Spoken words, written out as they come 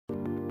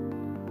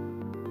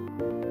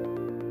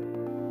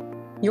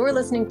You're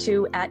listening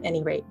to At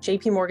Any Rate,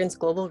 JP Morgan's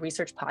global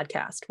research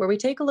podcast, where we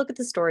take a look at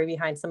the story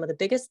behind some of the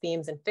biggest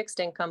themes in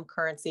fixed income,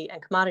 currency,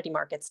 and commodity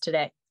markets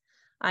today.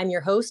 I'm your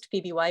host,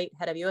 Phoebe White,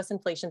 head of U.S.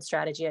 inflation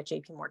strategy at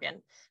JP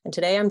Morgan. And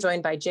today I'm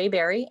joined by Jay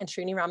Barry and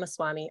Srini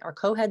Ramaswamy, our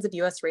co-heads of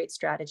U.S. rate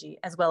strategy,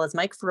 as well as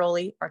Mike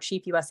Feroli, our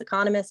chief U.S.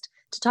 economist,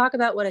 to talk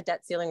about what a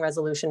debt ceiling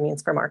resolution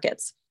means for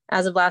markets.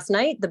 As of last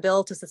night, the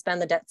bill to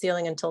suspend the debt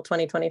ceiling until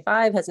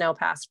 2025 has now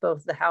passed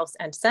both the House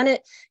and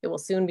Senate. It will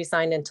soon be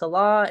signed into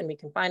law, and we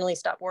can finally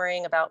stop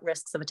worrying about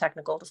risks of a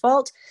technical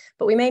default.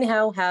 But we may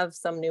now have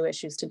some new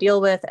issues to deal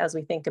with as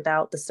we think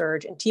about the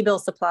surge in T-bill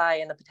supply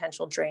and the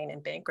potential drain in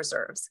bank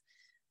reserves.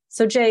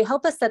 So Jay,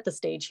 help us set the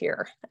stage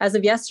here. As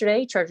of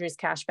yesterday, Treasury's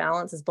cash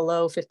balance is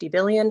below $50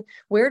 billion.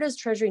 Where does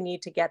Treasury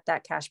need to get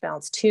that cash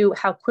balance to?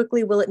 How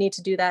quickly will it need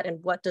to do that?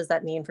 And what does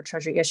that mean for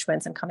Treasury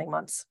issuance in coming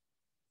months?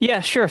 Yeah,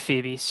 sure,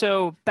 Phoebe.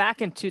 So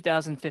back in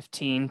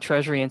 2015,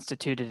 Treasury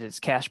instituted its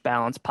cash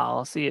balance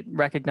policy. It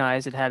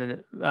recognized it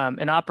had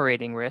an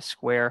operating risk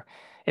where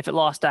if it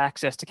lost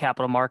access to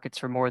capital markets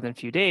for more than a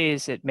few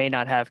days, it may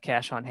not have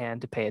cash on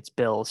hand to pay its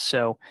bills.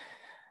 So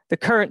the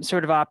current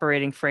sort of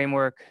operating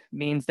framework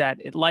means that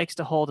it likes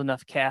to hold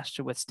enough cash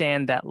to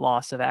withstand that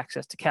loss of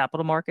access to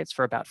capital markets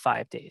for about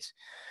 5 days,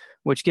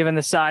 which, given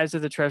the size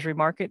of the Treasury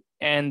market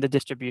and the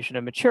distribution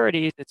of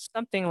maturities, it's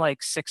something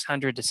like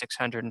 600 to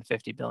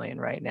 650 billion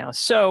right now.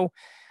 So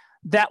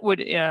that would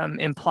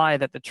imply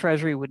that the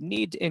Treasury would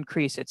need to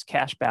increase its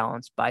cash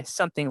balance by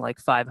something like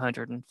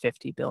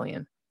 550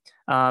 billion.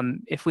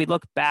 If we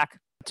look back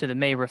to the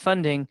May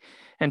refunding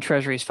and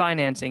Treasury's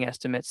financing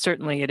estimates,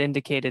 certainly it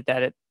indicated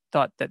that it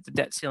thought that the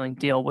debt ceiling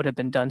deal would have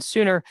been done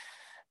sooner,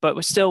 but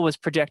was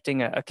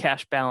projecting a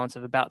cash balance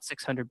of about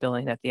 600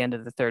 billion at the end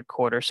of the third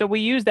quarter. So we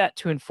use that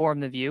to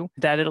inform the view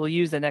that it'll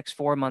use the next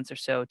 4 months or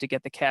so to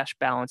get the cash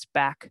balance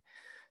back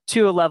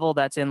to a level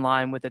that's in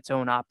line with its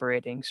own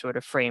operating sort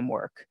of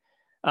framework.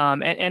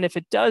 And if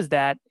it does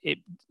that, it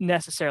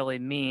necessarily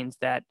means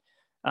that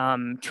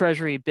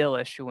Treasury bill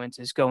issuance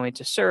is going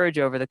to surge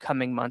over the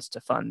coming months to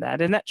fund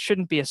that. And that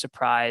shouldn't be a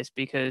surprise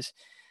because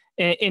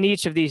in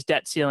each of these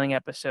debt ceiling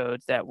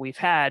episodes that we've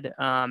had,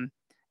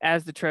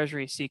 as the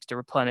Treasury seeks to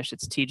replenish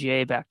its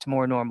TGA back to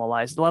more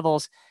normalized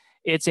levels,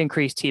 it's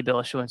increased T-bill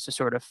issuance to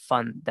sort of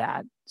fund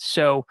that.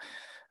 So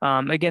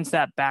against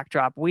that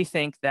backdrop, we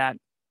think that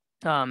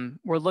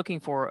we're looking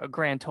for a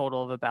grand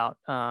total of about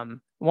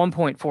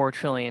 1.4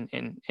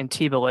 trillion in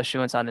T-bill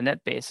issuance on a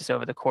net basis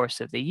over the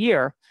course of the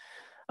year.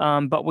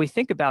 But we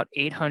think about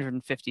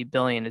 850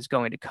 billion is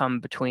going to come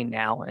between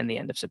now and the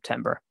end of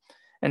September.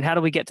 And how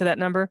do we get to that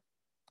number?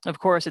 Of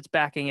course, it's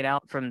backing it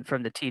out from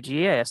the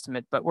TGA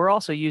estimate, but we're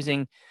also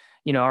using,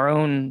 our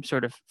own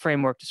sort of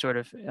framework to sort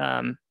of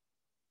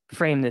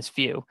frame this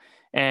view.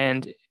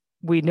 And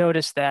we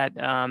noticed that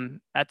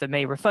at the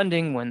May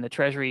refunding, when the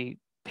Treasury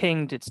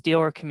pinged its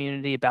dealer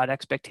community about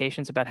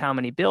expectations about how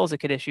many bills it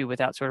could issue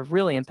without sort of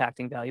really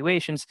impacting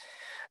valuations,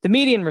 the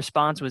median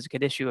response was it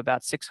could issue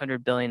about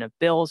 600 billion of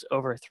bills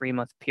over a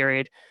 3-month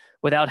period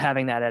without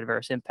having that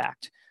adverse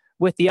impact,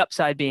 with the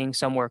upside being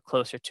somewhere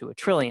closer to $1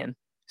 trillion.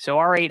 So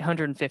our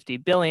 850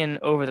 billion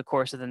over the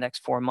course of the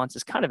next 4 months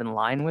is kind of in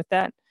line with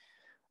that.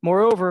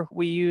 Moreover,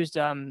 we used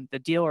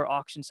the dealer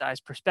auction size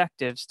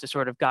perspectives to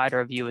sort of guide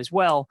our view as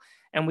well.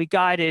 And we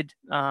guided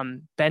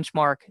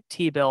benchmark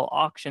T-bill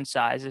auction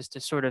sizes to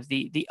sort of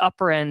the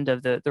upper end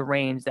of the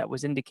range that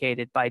was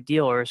indicated by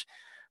dealers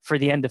for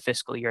the end of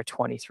fiscal year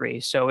 23.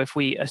 So if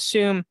we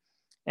assume,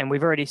 and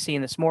we've already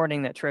seen this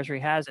morning that Treasury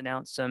has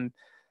announced some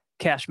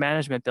cash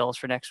management bills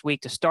for next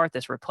week to start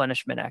this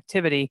replenishment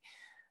activity,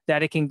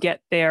 that it can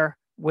get there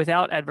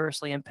without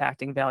adversely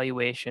impacting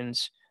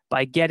valuations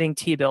by getting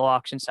T-bill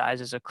auction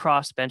sizes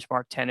across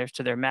benchmark tenors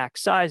to their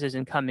max sizes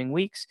in coming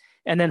weeks,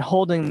 and then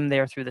holding them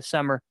there through the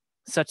summer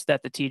such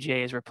that the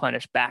TGA is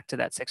replenished back to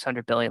that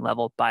 600 billion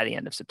level by the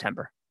end of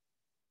September.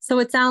 So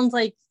it sounds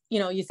like,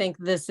 you think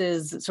this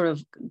is sort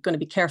of going to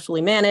be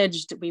carefully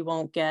managed. We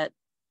won't get,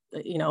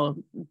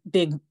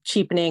 big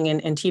cheapening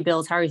in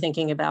T-bills. How are you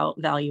thinking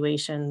about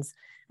valuations?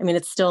 I mean,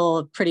 it's still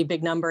a pretty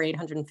big number,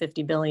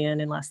 850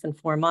 billion in less than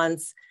 4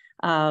 months.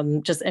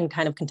 Just and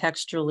kind of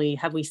contextually,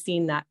 have we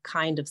seen that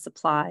kind of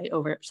supply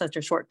over such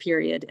a short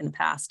period in the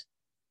past?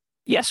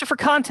 Yeah, so for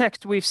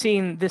context, we've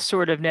seen this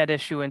sort of net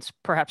issuance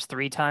perhaps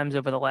 3 times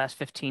over the last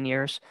 15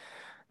 years.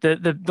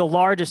 The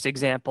largest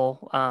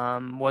example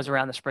was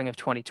around the spring of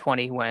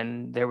 2020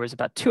 when there was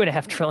about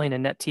 2.5 trillion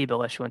in net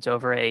T-bill issuance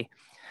over a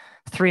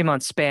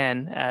 3-month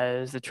span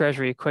as the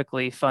Treasury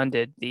quickly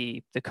funded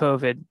the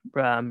COVID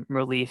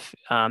relief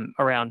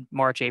around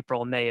March,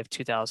 April, May of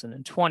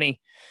 2020.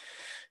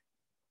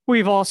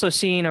 We've also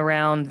seen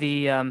around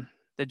the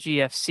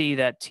GFC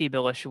that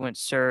T-bill issuance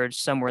surged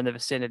somewhere in the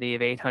vicinity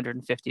of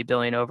 850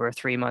 billion over a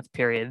 3-month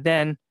period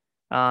then.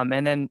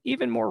 And then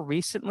even more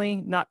recently,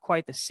 not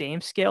quite the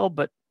same scale,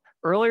 but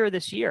earlier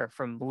this year,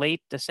 from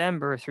late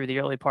December through the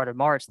early part of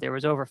March, there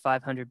was over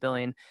 500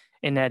 billion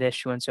in net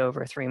issuance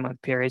over a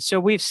 3-month period. So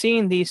we've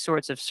seen these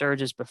sorts of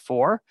surges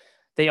before.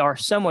 They are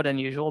somewhat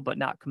unusual, but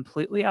not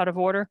completely out of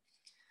order.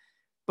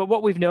 But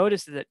what we've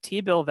noticed is that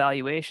T-bill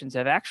valuations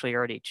have actually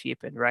already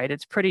cheapened, right?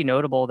 It's pretty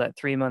notable that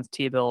 3-month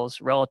T-bills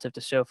relative to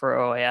SOFR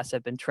OAS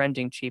have been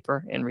trending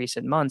cheaper in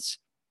recent months.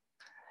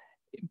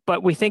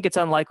 But we think it's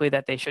unlikely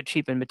that they should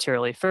cheapen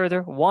materially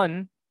further.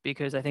 One,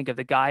 because I think of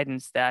the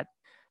guidance that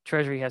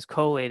Treasury has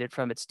collated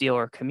from its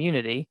dealer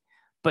community.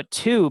 But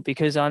two,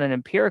 because on an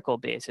empirical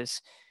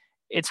basis,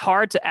 it's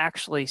hard to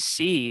actually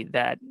see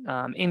that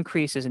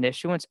increases in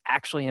issuance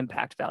actually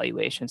impact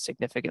valuation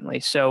significantly.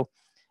 So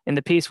in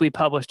the piece we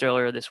published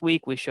earlier this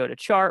week, we showed a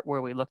chart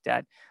where we looked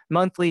at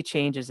monthly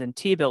changes in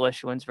T-bill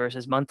issuance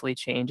versus monthly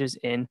changes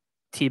in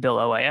T-bill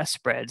OAS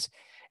spreads.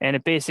 And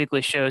it basically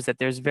shows that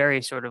there's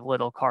very sort of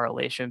little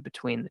correlation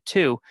between the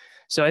two.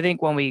 So I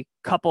think when we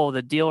couple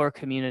the dealer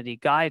community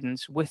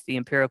guidance with the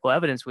empirical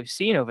evidence we've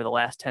seen over the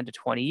last 10 to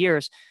 20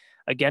 years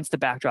against the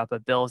backdrop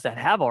of bills that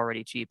have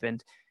already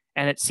cheapened,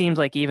 and it seems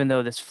like even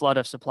though this flood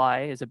of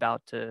supply is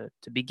about to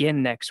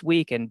begin next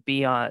week and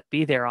be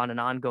there on an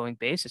ongoing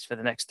basis for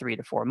the next 3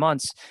 to 4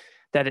 months,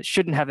 that it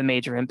shouldn't have a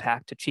major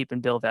impact to cheapen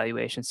bill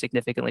valuation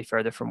significantly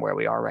further from where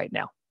we are right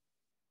now.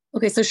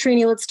 Okay, so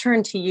Srini, let's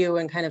turn to you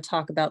and kind of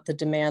talk about the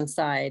demand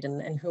side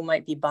and who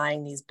might be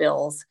buying these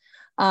bills.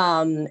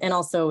 And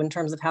also in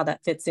terms of how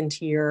that fits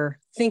into your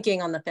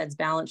thinking on the Fed's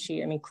balance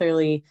sheet. I mean,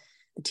 clearly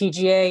the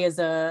TGA is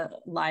a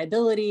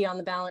liability on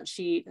the balance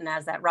sheet, and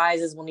as that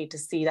rises, we'll need to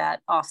see that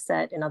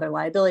offset in other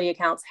liability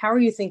accounts. How are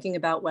you thinking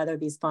about whether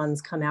these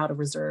funds come out of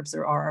reserves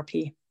or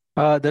RRP?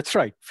 That's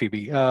right,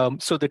 Phoebe.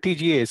 So the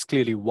TGA is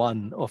clearly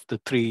one of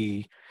the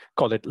three,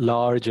 call it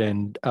large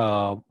and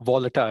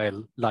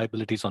volatile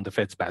liabilities on the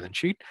Fed's balance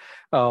sheet.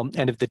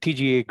 And if the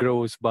TGA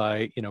grows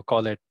by,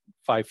 call it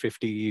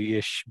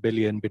 550-ish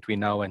billion between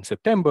now and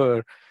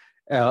September,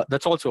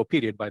 that's also a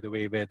period, by the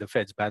way, where the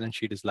Fed's balance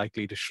sheet is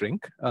likely to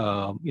shrink,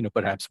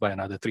 perhaps by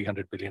another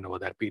 300 billion over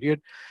that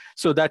period.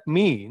 So that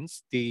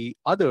means the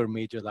other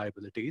major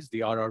liabilities,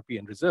 the RRP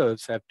and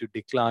reserves, have to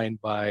decline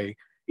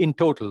in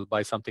total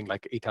by something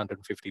like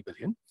 850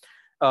 billion.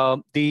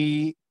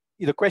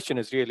 The question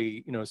is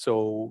really,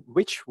 so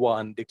which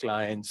one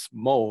declines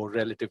more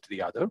relative to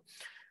the other?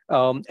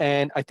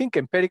 And I think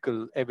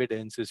empirical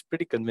evidence is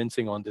pretty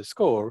convincing on this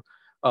score.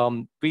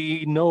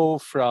 We know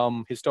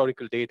from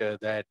historical data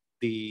that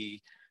the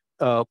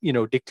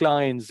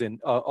declines in,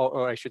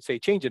 or I should say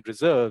change in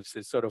reserves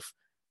is sort of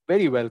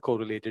very well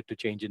correlated to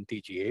change in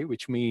TGA,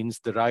 which means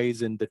the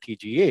rise in the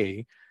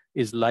TGA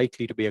is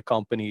likely to be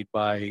accompanied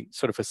by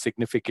sort of a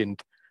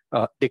significant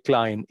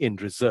decline in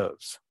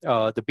reserves.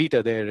 The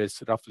beta there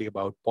is roughly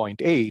about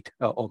 0.8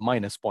 or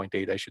minus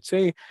 0.8, I should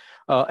say,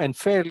 and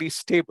fairly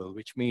stable,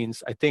 which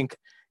means I think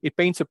it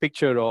paints a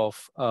picture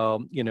of,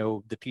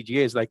 the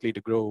TGA is likely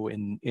to grow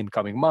in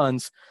coming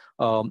months,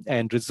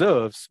 and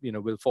reserves,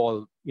 will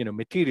fall,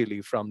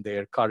 materially from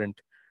their current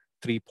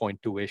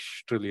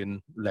 3.2-ish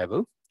trillion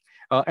level.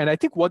 And I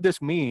think what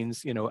this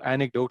means,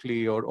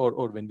 anecdotally,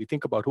 or when we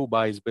think about who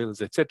buys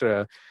bills, et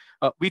cetera,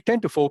 we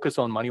tend to focus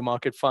on money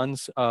market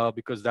funds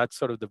because that's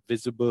sort of the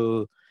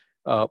visible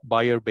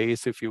buyer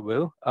base, if you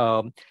will.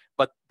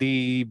 But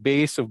the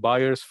base of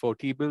buyers for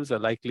T-bills are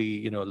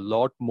likely, a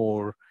lot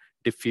more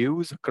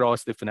diffuse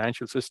across the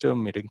financial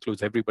system. It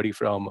includes everybody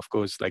from, of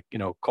course, like,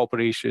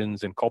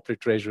 corporations and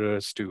corporate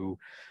treasurers to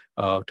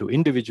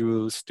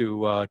individuals,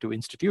 to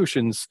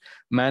institutions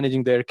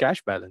managing their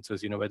cash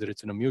balances, whether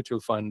it's in a mutual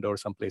fund or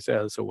someplace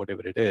else or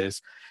whatever it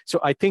is. So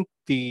I think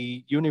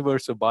the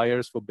universe of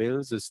buyers for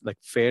bills is like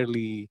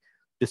fairly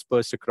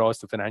dispersed across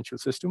the financial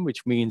system,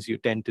 which means you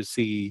tend to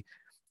see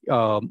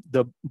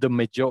the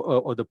major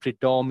or the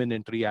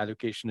predominant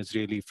reallocation is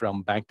really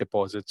from bank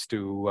deposits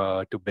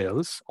to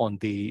bills on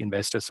the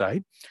investor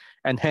side,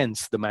 and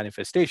hence the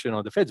manifestation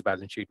on the Fed's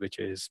balance sheet, which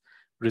is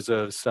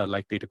reserves are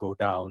likely to go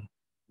down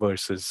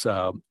versus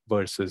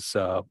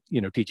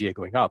TGA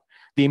going up.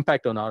 The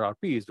impact on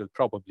RRPs will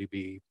probably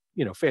be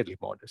fairly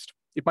modest.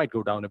 It might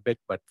go down a bit,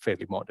 but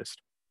fairly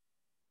modest.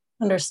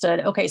 Understood.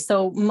 Okay,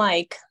 so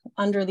Mike,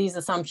 under these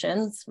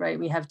assumptions, right,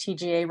 we have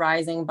TGA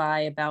rising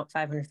by about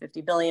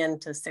 550 billion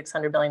to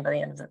 600 billion by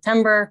the end of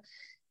September,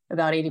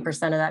 about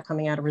 80% of that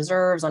coming out of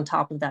reserves. On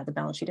top of that, the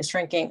balance sheet is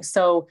shrinking.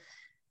 So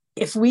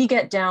if we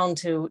get down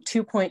to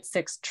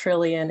 2.6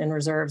 trillion in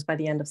reserves by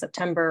the end of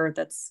September,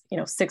 that's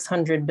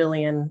 600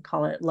 billion,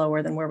 call it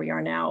lower than where we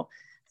are now.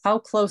 How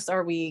close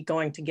are we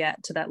going to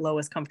get to that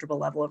lowest comfortable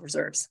level of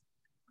reserves?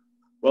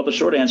 Well, the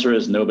short answer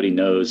is nobody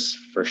knows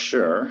for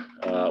sure.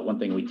 One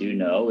thing we do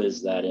know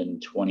is that in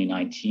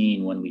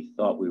 2019, when we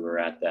thought we were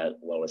at that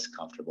lowest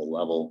comfortable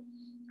level,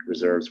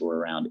 reserves were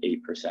around 8%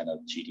 of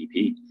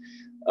GDP.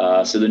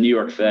 So the New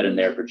York Fed in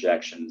their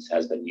projections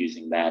has been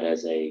using that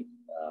as a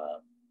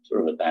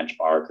sort of a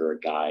benchmark or a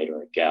guide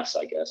or a guess,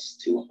 I guess,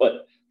 to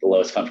what the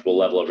lowest comfortable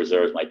level of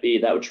reserves might be.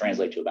 That would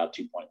translate to about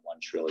 2.1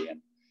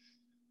 trillion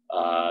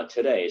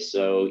today.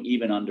 So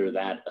even under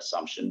that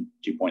assumption,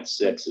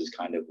 2.6 is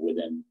kind of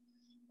within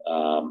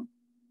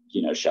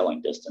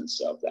shelling distance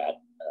of that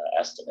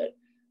estimate.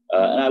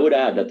 And I would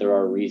add that there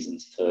are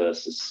reasons to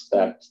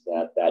suspect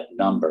that that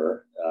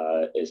number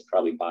is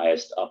probably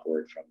biased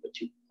upward from the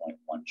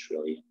 2.1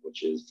 trillion,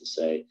 which is to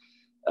say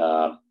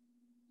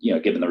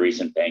given the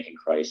recent banking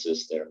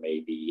crisis, there may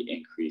be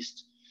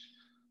increased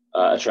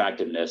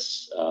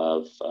attractiveness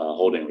of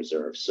holding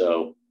reserves.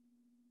 So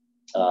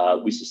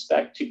we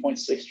suspect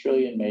 2.6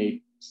 trillion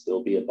may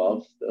still be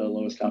above the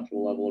lowest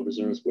comfortable level of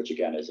reserves, which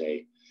again is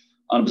an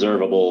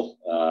unobservable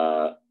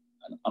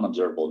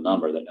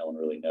number that no one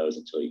really knows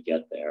until you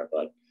get there.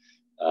 But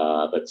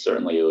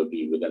certainly it would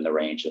be within the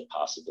range of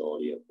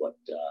possibility of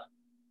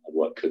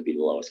what could be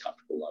the lowest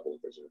comfortable level of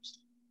reserves.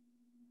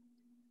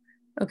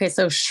 Okay,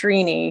 so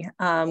Srini,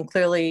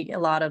 clearly a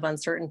lot of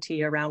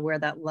uncertainty around where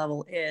that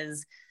level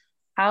is.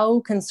 How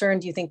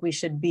concerned do you think we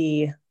should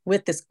be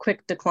with this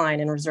quick decline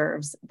in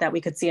reserves that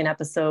we could see an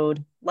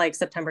episode like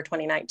September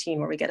 2019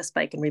 where we get a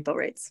spike in repo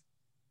rates?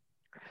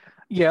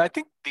 Yeah, I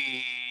think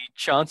the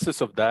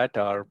chances of that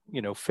are,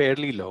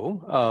 fairly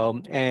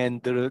low.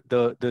 And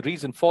the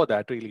reason for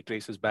that really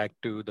traces back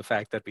to the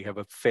fact that we have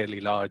a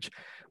fairly large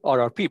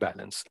RRP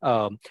balance.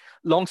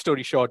 Long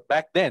story short,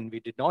 back then we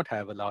did not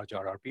have a large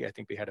RRP. I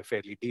think we had a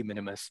fairly de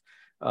minimis.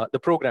 The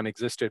program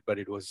existed, but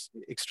it was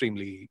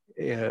extremely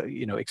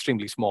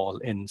small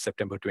in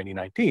September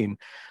 2019.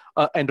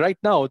 And right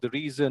now, the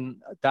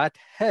reason that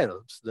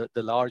helps,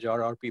 the large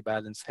RRP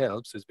balance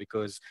helps, is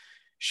because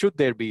should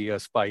there be a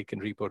spike in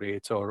repo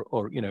rates or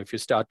if you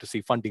start to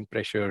see funding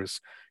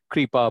pressures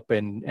creep up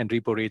and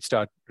repo rates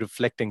start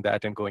reflecting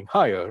that and going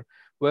higher,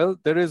 well,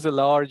 there is a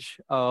large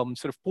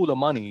sort of pool of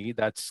money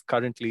that's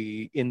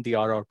currently in the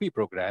RRP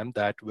program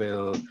that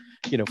will,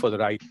 for the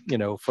right,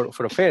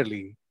 for a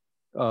fairly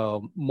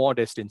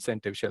modest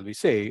incentive, shall we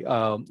say,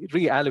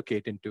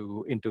 reallocate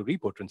into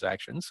repo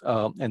transactions.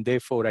 And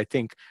therefore, I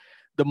think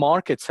the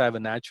markets have a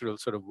natural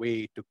sort of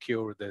way to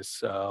cure this,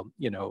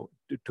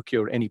 to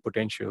cure any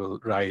potential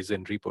rise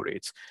in repo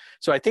rates.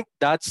 So I think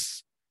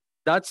that's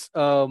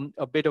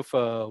a bit of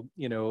a,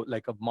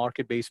 like a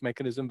market-based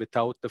mechanism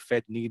without the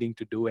Fed needing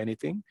to do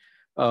anything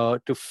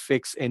to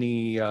fix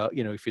any,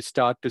 if you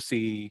start to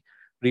see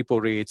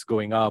repo rates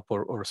going up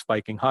or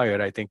spiking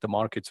higher, I think the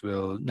markets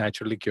will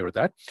naturally cure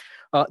that.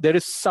 There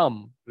is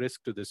some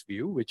risk to this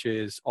view, which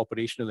is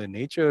operational in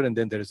nature. And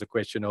then there is a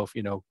question of,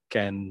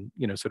 can,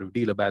 sort of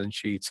dealer balance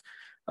sheets,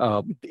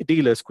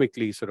 dealers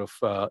quickly sort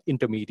of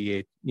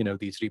intermediate,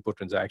 these repo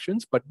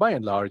transactions. But by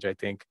and large, I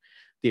think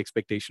the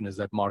expectation is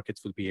that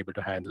markets will be able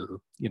to handle,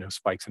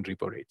 spikes in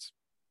repo rates.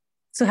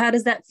 So how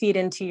does that feed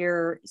into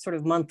your sort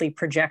of monthly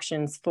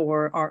projections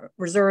for our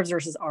reserves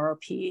versus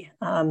RRP?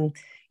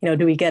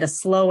 Do we get a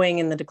slowing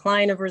in the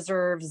decline of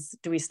reserves?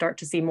 Do we start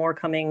to see more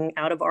coming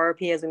out of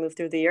RRP as we move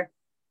through the year?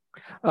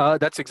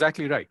 That's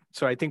exactly right.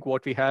 So I think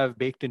what we have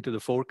baked into the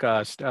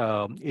forecast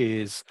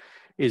is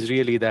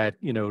really that,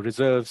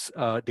 reserves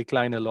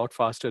decline a lot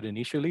faster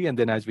initially. And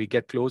then as we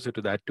get closer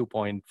to that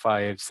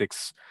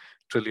 2.56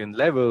 trillion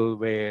level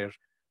where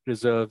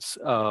reserves,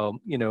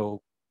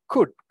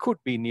 could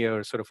be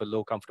near sort of a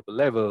low comfortable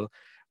level,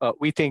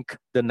 we think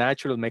the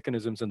natural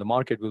mechanisms in the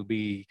market will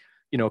be,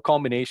 a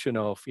combination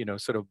of,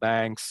 sort of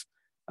banks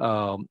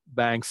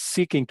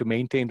seeking to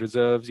maintain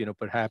reserves,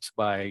 perhaps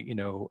by,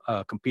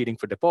 competing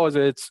for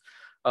deposits,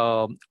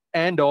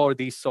 and or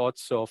these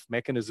sorts of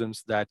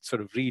mechanisms that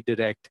sort of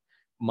redirect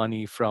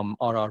money from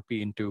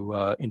RRP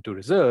into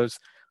reserves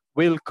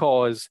will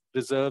cause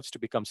reserves to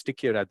become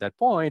stickier at that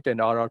point, and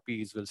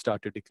RRPs will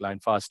start to decline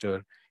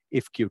faster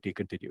if QT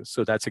continues.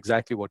 So that's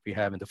exactly what we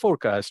have in the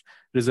forecast.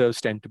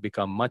 Reserves tend to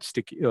become much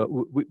stickier.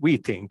 We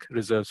think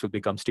reserves will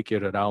become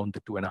stickier around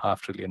the 2.5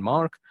 trillion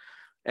mark,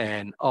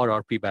 and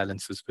RRP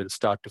balances will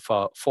start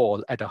to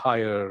fall at a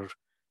higher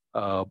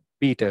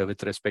beta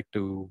with respect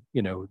to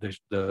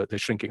the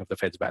shrinking of the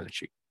Fed's balance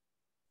sheet.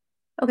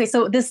 Okay,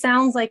 so this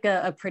sounds like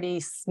a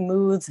pretty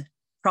smooth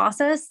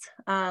process,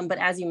 but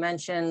as you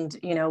mentioned,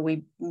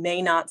 we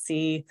may not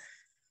see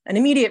an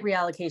immediate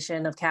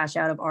reallocation of cash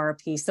out of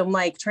RRP. So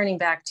Mike, turning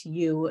back to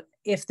you,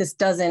 if this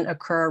doesn't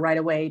occur right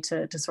away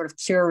to sort of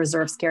cure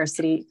reserve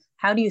scarcity,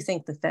 how do you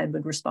think the Fed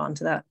would respond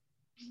to that?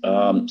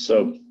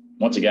 So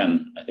once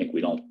again, I think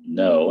we don't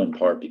know, in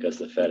part because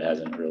the Fed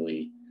hasn't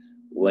really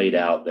laid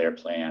out their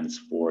plans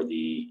for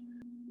the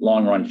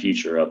long run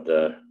future of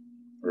the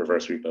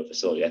reverse repo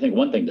facility. I think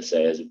one thing to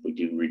say is if we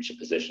do reach a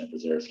position of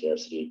reserve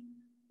scarcity,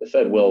 the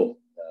Fed will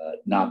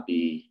not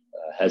be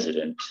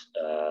hesitant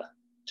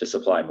to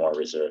supply more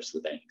reserves to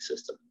the banking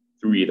system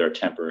through either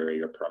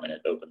temporary or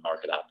permanent open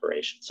market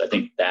operations. So I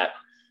think that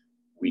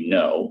we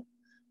know.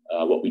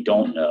 What we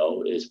don't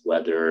know is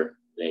whether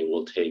they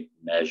will take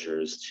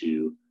measures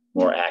to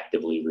more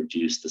actively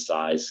reduce the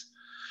size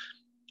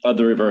of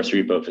the reverse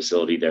repo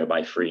facility,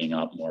 thereby freeing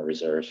up more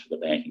reserves for the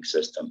banking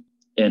system.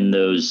 In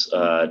those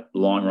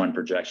long-run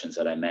projections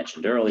that I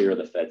mentioned earlier,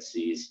 the Fed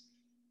sees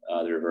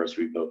the reverse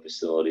repo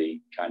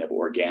facility kind of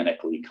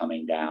organically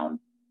coming down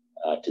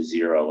to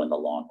zero in the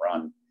long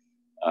run.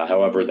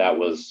 However, that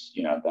was,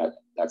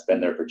 that's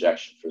been their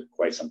projection for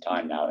quite some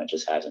time now, and it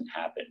just hasn't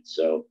happened.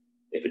 So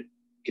if it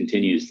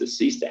continues to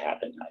cease to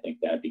happen, I think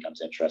that it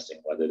becomes interesting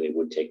whether they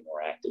would take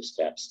more active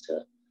steps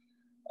to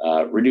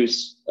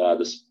reduce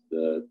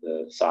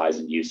the size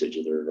and usage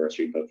of the reverse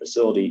repo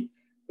facility,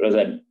 But as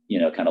I,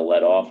 kind of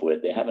led off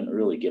with, they haven't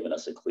really given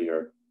us a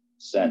clear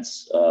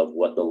sense of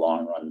what the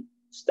long run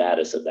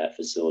status of that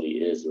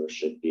facility is or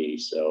should be.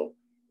 So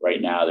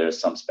right now there's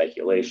some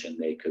speculation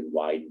they could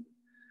widen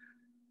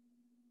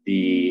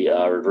the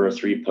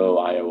reverse repo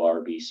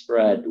IORB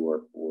spread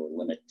or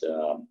limit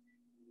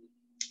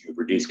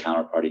reduce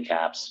counterparty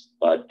caps.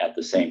 But at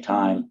the same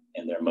time,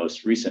 in their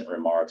most recent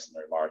remarks and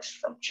the remarks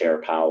from Chair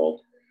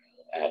Powell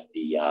at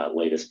the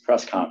latest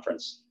press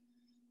conference,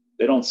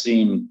 they don't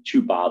seem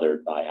too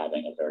bothered by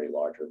having a very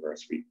large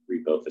reverse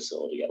repo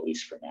facility, at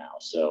least for now.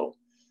 So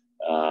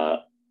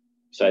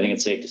I think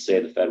it's safe to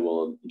say the Fed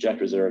will inject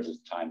reserves as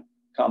time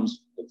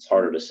comes. It's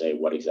harder to say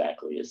what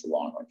exactly is the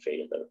long-run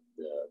fate of the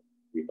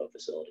repo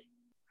facility.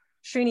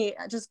 Srini,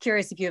 just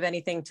curious if you have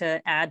anything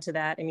to add to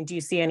that. I mean, do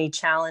you see any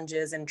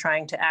challenges in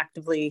trying to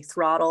actively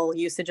throttle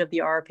usage of the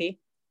RRP?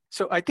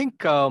 So I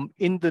think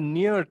in the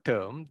near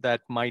term,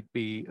 that might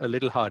be a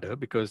little harder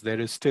because there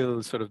is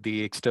still sort of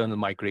the external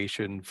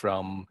migration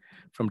from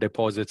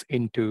deposits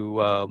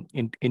into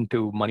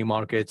money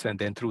markets and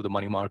then through the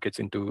money markets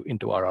into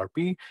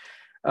RRP.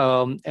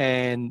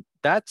 And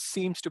that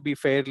seems to be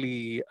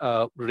fairly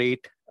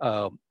rate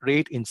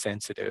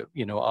insensitive.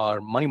 Our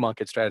money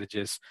market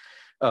strategists,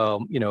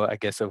 I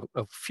guess a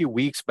few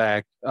weeks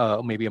back,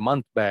 maybe a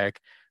month back,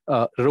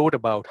 wrote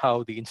about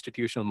how the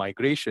institutional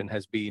migration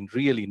has been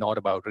really not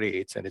about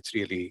rates, and it's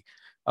really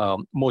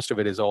most of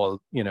it is all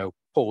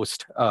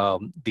post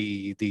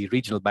the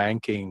regional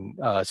banking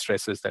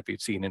stresses that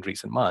we've seen in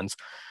recent months.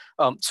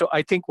 So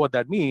I think what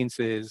that means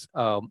is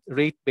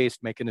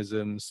rate-based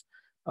mechanisms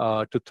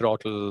to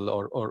throttle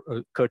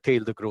or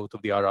curtail the growth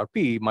of the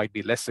RRP might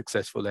be less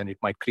successful, and it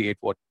might create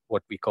what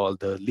we call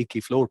the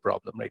leaky floor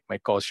problem, right? It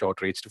might cause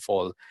short rates to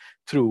fall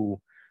through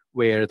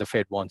where the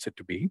Fed wants it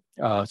to be.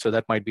 So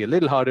that might be a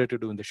little harder to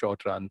do in the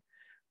short run.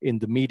 In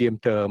the medium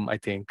term, I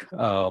think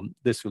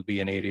this will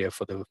be an area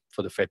for the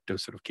Fed to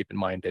sort of keep in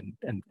mind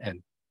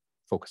and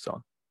focus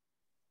on.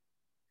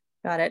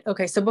 Got it.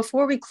 Okay, so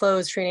before we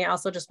close, Srini, I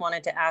also just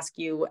wanted to ask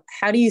you,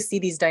 how do you see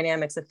these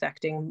dynamics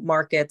affecting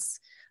markets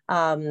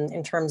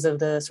in terms of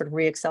the sort of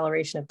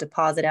reacceleration of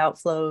deposit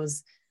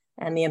outflows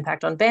and the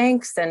impact on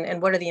banks,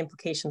 and what are the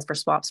implications for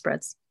swap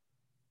spreads?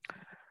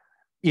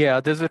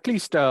 Yeah, there's at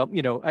least, I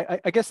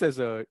guess there's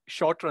a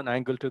short-run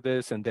angle to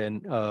this, and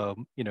then, a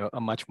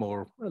much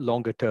more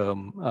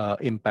longer-term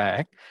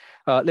impact.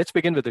 Let's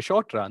begin with the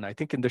short run. I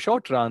think in the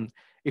short run,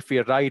 if we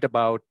are right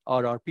about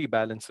RRP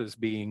balances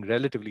being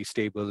relatively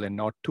stable and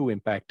not too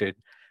impacted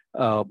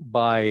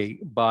by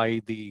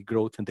the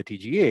growth in the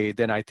TGA,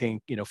 then I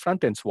think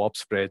front-end swap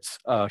spreads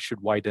should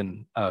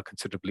widen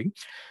considerably.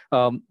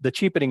 The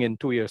cheapening in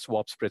 2-year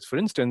swap spreads, for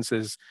instance,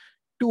 is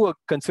to a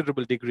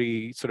considerable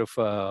degree sort of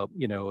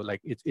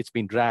like it's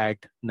been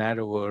dragged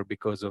narrower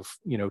because of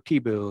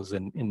T-bills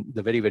and in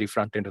the very, very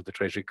front end of the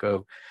Treasury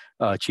curve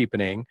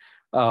cheapening.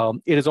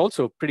 It is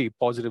also pretty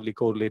positively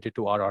correlated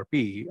to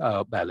RRP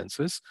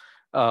balances,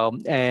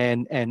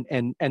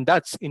 and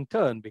that's in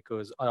turn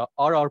because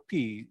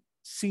RRP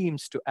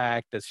seems to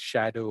act as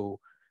shadow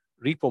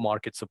repo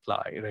market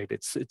supply, right?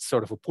 It's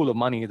sort of a pool of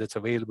money that's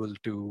available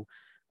to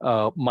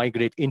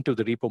migrate into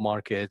the repo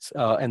markets,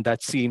 and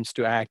that seems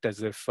to act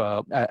as if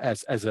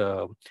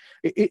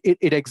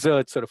it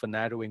exerts sort of a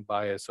narrowing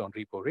bias on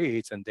repo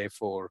rates, and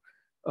therefore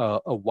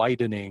a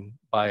widening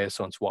bias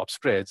on swap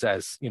spreads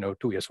as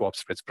 2-year swap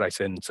spreads price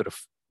in sort of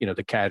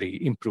the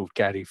improved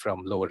carry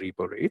from lower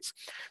repo rates.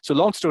 So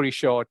long story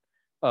short,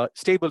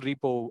 stable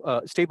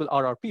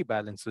RRP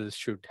balances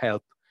should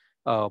help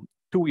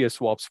 2-year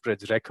swap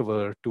spreads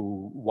recover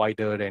to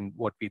wider and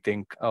what we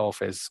think of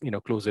as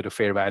closer to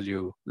fair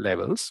value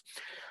levels.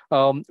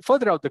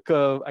 Further out the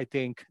curve, I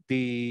think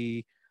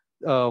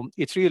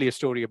it's really a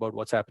story about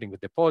what's happening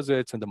with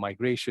deposits and the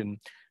migration.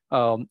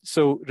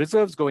 So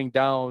reserves going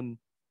down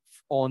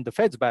on the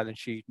Fed's balance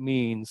sheet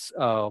means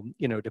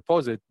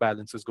deposit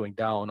balances going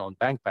down on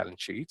bank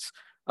balance sheets.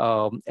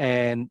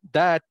 And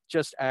that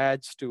just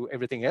adds to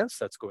everything else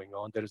that's going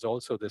on. There is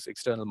also this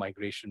external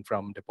migration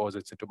from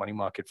deposits into money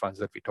market funds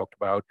that we talked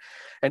about.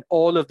 And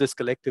all of this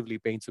collectively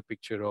paints a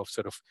picture of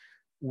sort of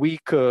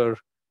weaker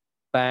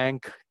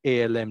bank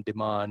ALM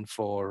demand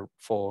for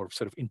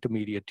sort of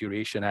intermediate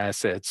duration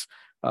assets,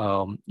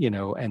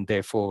 and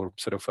therefore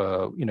sort of,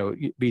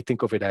 we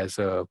think of it as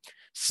a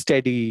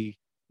steady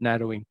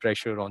narrowing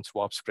pressure on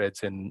swap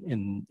spreads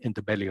in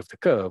the belly of the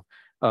curve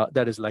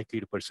that is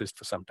likely to persist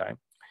for some time.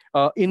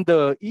 In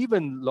the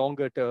even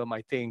longer term,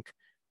 I think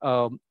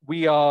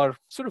we are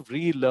sort of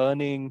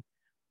relearning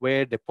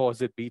where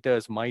deposit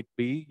betas might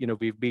be.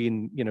 We've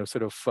been,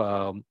 sort of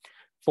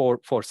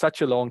for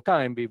such a long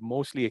time, we've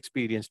mostly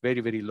experienced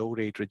very, very low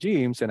rate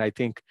regimes. And I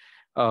think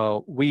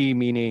we,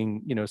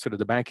 meaning, sort of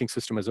the banking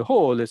system as a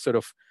whole, is sort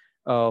of,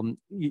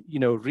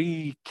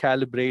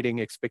 recalibrating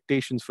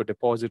expectations for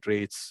deposit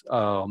rates,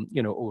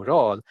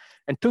 overall.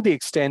 And to the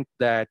extent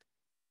that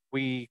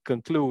we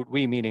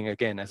meaning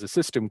again as a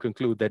system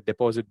conclude that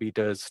deposit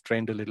betas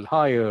trend a little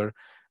higher,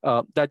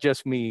 that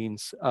just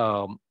means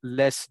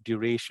less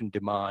duration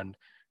demand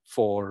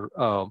for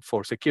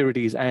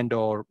securities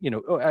and/or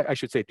I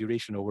should say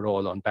duration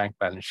overall on bank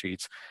balance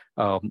sheets,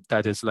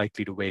 that is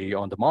likely to weigh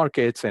on the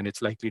markets, and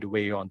it's likely to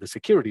weigh on the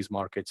securities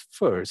markets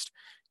first,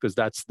 because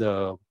that's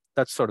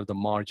sort of the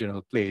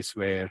marginal place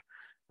where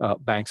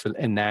banks will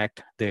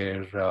enact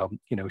their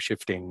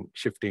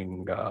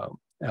shifting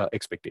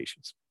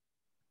expectations.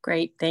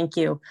 Great, thank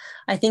you.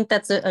 I think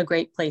that's a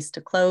great place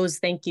to close.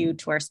 Thank you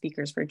to our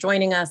speakers for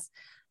joining us.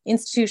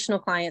 Institutional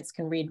clients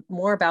can read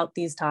more about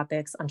these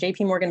topics on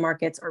JP Morgan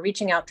Markets or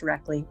reaching out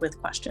directly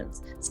with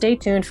questions. Stay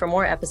tuned for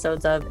more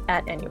episodes of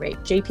At Any Rate,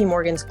 JP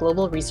Morgan's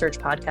Global Research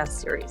Podcast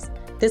series.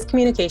 This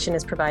communication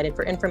is provided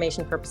for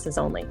information purposes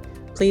only.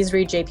 Please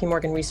read JP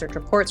Morgan research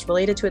reports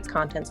related to its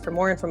contents for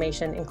more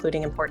information,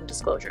 including important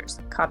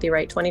disclosures.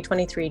 Copyright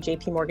 2023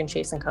 JP Morgan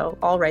Chase & Co.,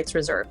 all rights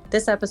reserved.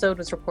 This episode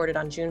was reported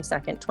on June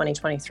 2nd,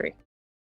 2023.